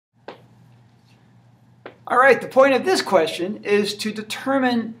All right, the point of this question is to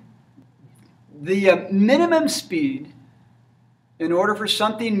determine the minimum speed in order for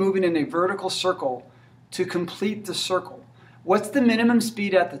something moving in a vertical circle to complete the circle. What's the minimum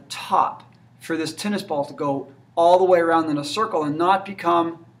speed at the top for this tennis ball to go all the way around in a circle and not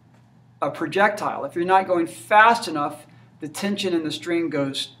become a projectile? If you're not going fast enough, the tension in the string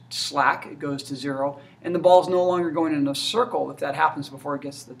goes slack, it goes to zero, and the ball's no longer going in a circle. If that happens before it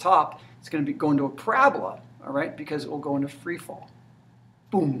gets to the top, it's going to be going to a parabola, all right, because it will go into free fall.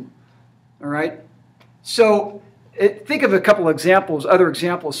 Boom, all right? So think of a couple of examples, other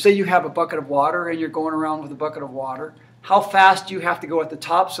examples. Say you have a bucket of water and you're going around with a bucket of water. How fast do you have to go at the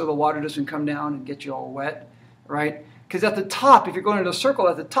top so the water doesn't come down and get you all wet, right? Because at the top, if you're going in a circle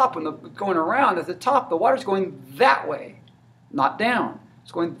at the top, when going around at the top, the water's going that way, not down.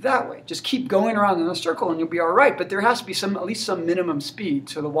 It's going that way. Just keep going around in a circle and you'll be all right. But there has to be at least some minimum speed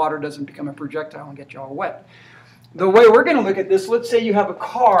so the water doesn't become a projectile and get you all wet. The way we're going to look at this, let's say you have a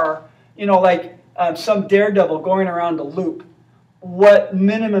car, you know, like some daredevil going around a loop. What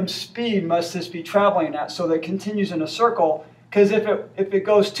minimum speed must this be traveling at so that it continues in a circle? Because if it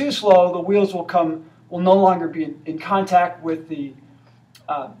goes too slow, the wheels will no longer be in contact with the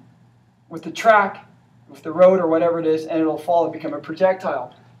track, with the road or whatever it is, and it'll fall and become a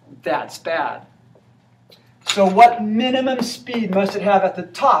projectile. That's bad. So what minimum speed must it have at the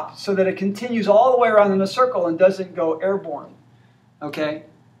top so that it continues all the way around in a circle and doesn't go airborne? Okay?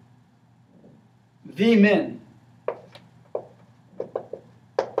 Vmin.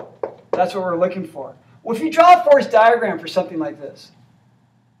 That's what we're looking for. Well, if you draw a force diagram for something like this,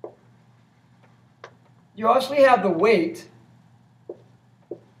 you obviously have the weight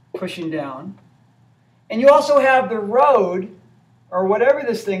pushing down, and you also have the road, or whatever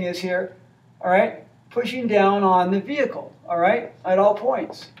this thing is here, all right, pushing down on the vehicle, all right, at all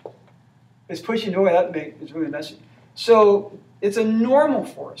points. It's pushing away. That is really messy. So it's a normal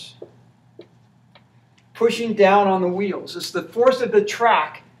force pushing down on the wheels. It's the force of the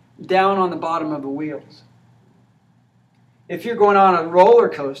track down on the bottom of the wheels. If you're going on a roller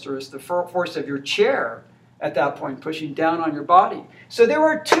coaster, it's the force of your chair at that point pushing down on your body. So there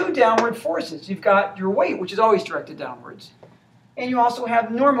are two downward forces. You've got your weight, which is always directed downwards. And you also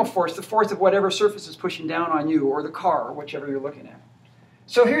have normal force, the force of whatever surface is pushing down on you or the car or whichever you're looking at.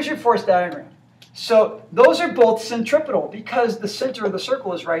 So here's your force diagram. So those are both centripetal because the center of the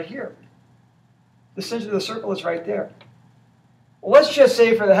circle is right here. The center of the circle is right there. Well, let's just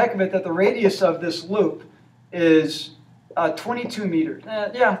say for the heck of it that the radius of this loop is 22 meters.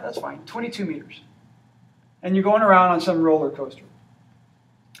 Yeah, that's fine, 22 meters. And you're going around on some roller coaster.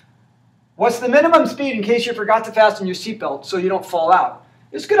 What's the minimum speed in case you forgot to fasten your seatbelt so you don't fall out?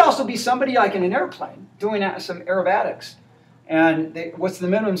 This could also be somebody like in an airplane doing some aerobatics. And what's the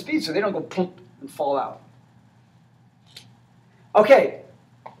minimum speed so they don't go plump and fall out? Okay,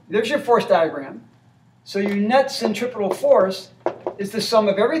 there's your force diagram. So your net centripetal force is the sum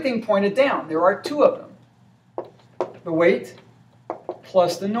of everything pointed down. There are two of them. The weight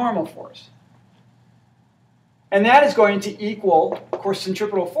plus the normal force. And that is going to equal, of course,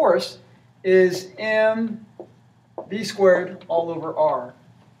 centripetal force is mv squared all over r.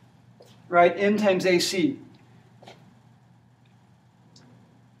 Right? M times AC.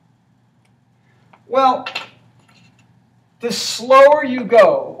 Well, the slower you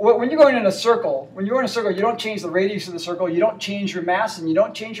go, when you're going in a circle, you don't change the radius of the circle, you don't change your mass, and you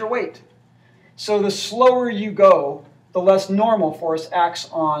don't change your weight. So the slower you go, the less normal force acts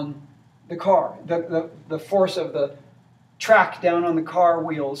on the car. The force of the track down on the car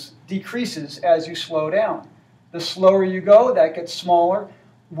wheels decreases as you slow down. The slower you go, that gets smaller.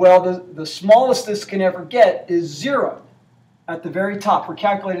 Well, the smallest this can ever get is 0 at the very top. We're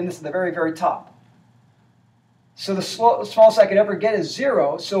calculating this at the very, very top. So the smallest I could ever get is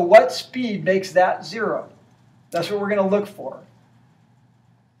 0. So what speed makes that 0? That's what we're going to look for.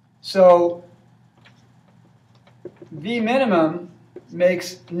 So V minimum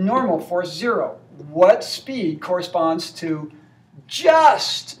makes normal force 0. What speed corresponds to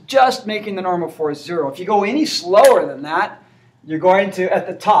just making the normal force 0? If you go any slower than that, you're going to, at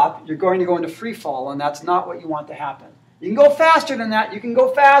the top, you're going to go into free fall, and that's not what you want to happen. You can go faster than that. You can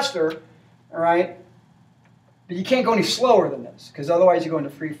go faster, all right? But you can't go any slower than this, because otherwise you go into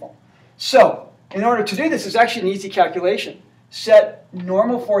free fall. So, in order to do this, it's actually an easy calculation. Set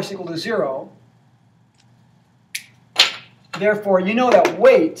normal force equal to 0. Therefore, you know that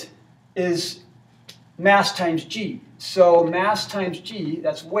weight is mass times g. So mass times g,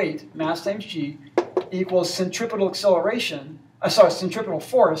 that's weight, mass times g, equals centripetal acceleration, centripetal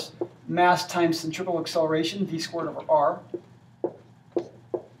force, mass times centripetal acceleration, v squared over r.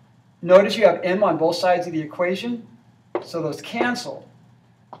 Notice you have m on both sides of the equation, so those cancel.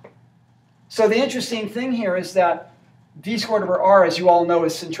 So the interesting thing here is that v squared over r, as you all know,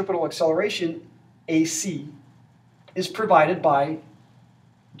 is centripetal acceleration, AC, is provided by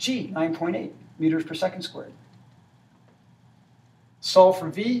g, 9.8 meters per second squared. Solve for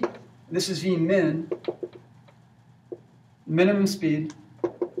v. This is v min. Minimum speed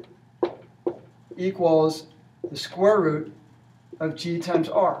equals the square root of g times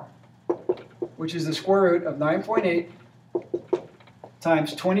r, which is the square root of 9.8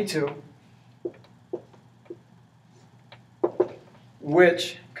 times 22,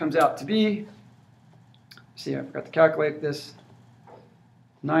 which comes out to be, see, I forgot to calculate this,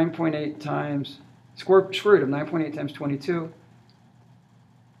 9.8 times, square root of 9.8 times 22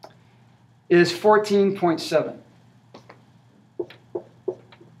 is 14.7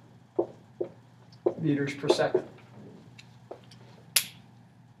 meters per second.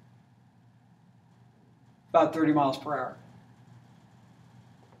 About 30 miles per hour.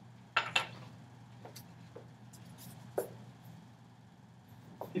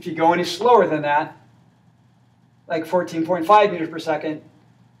 If you go any slower than that, like 14.5 meters per second,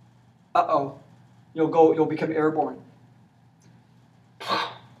 you'll become airborne.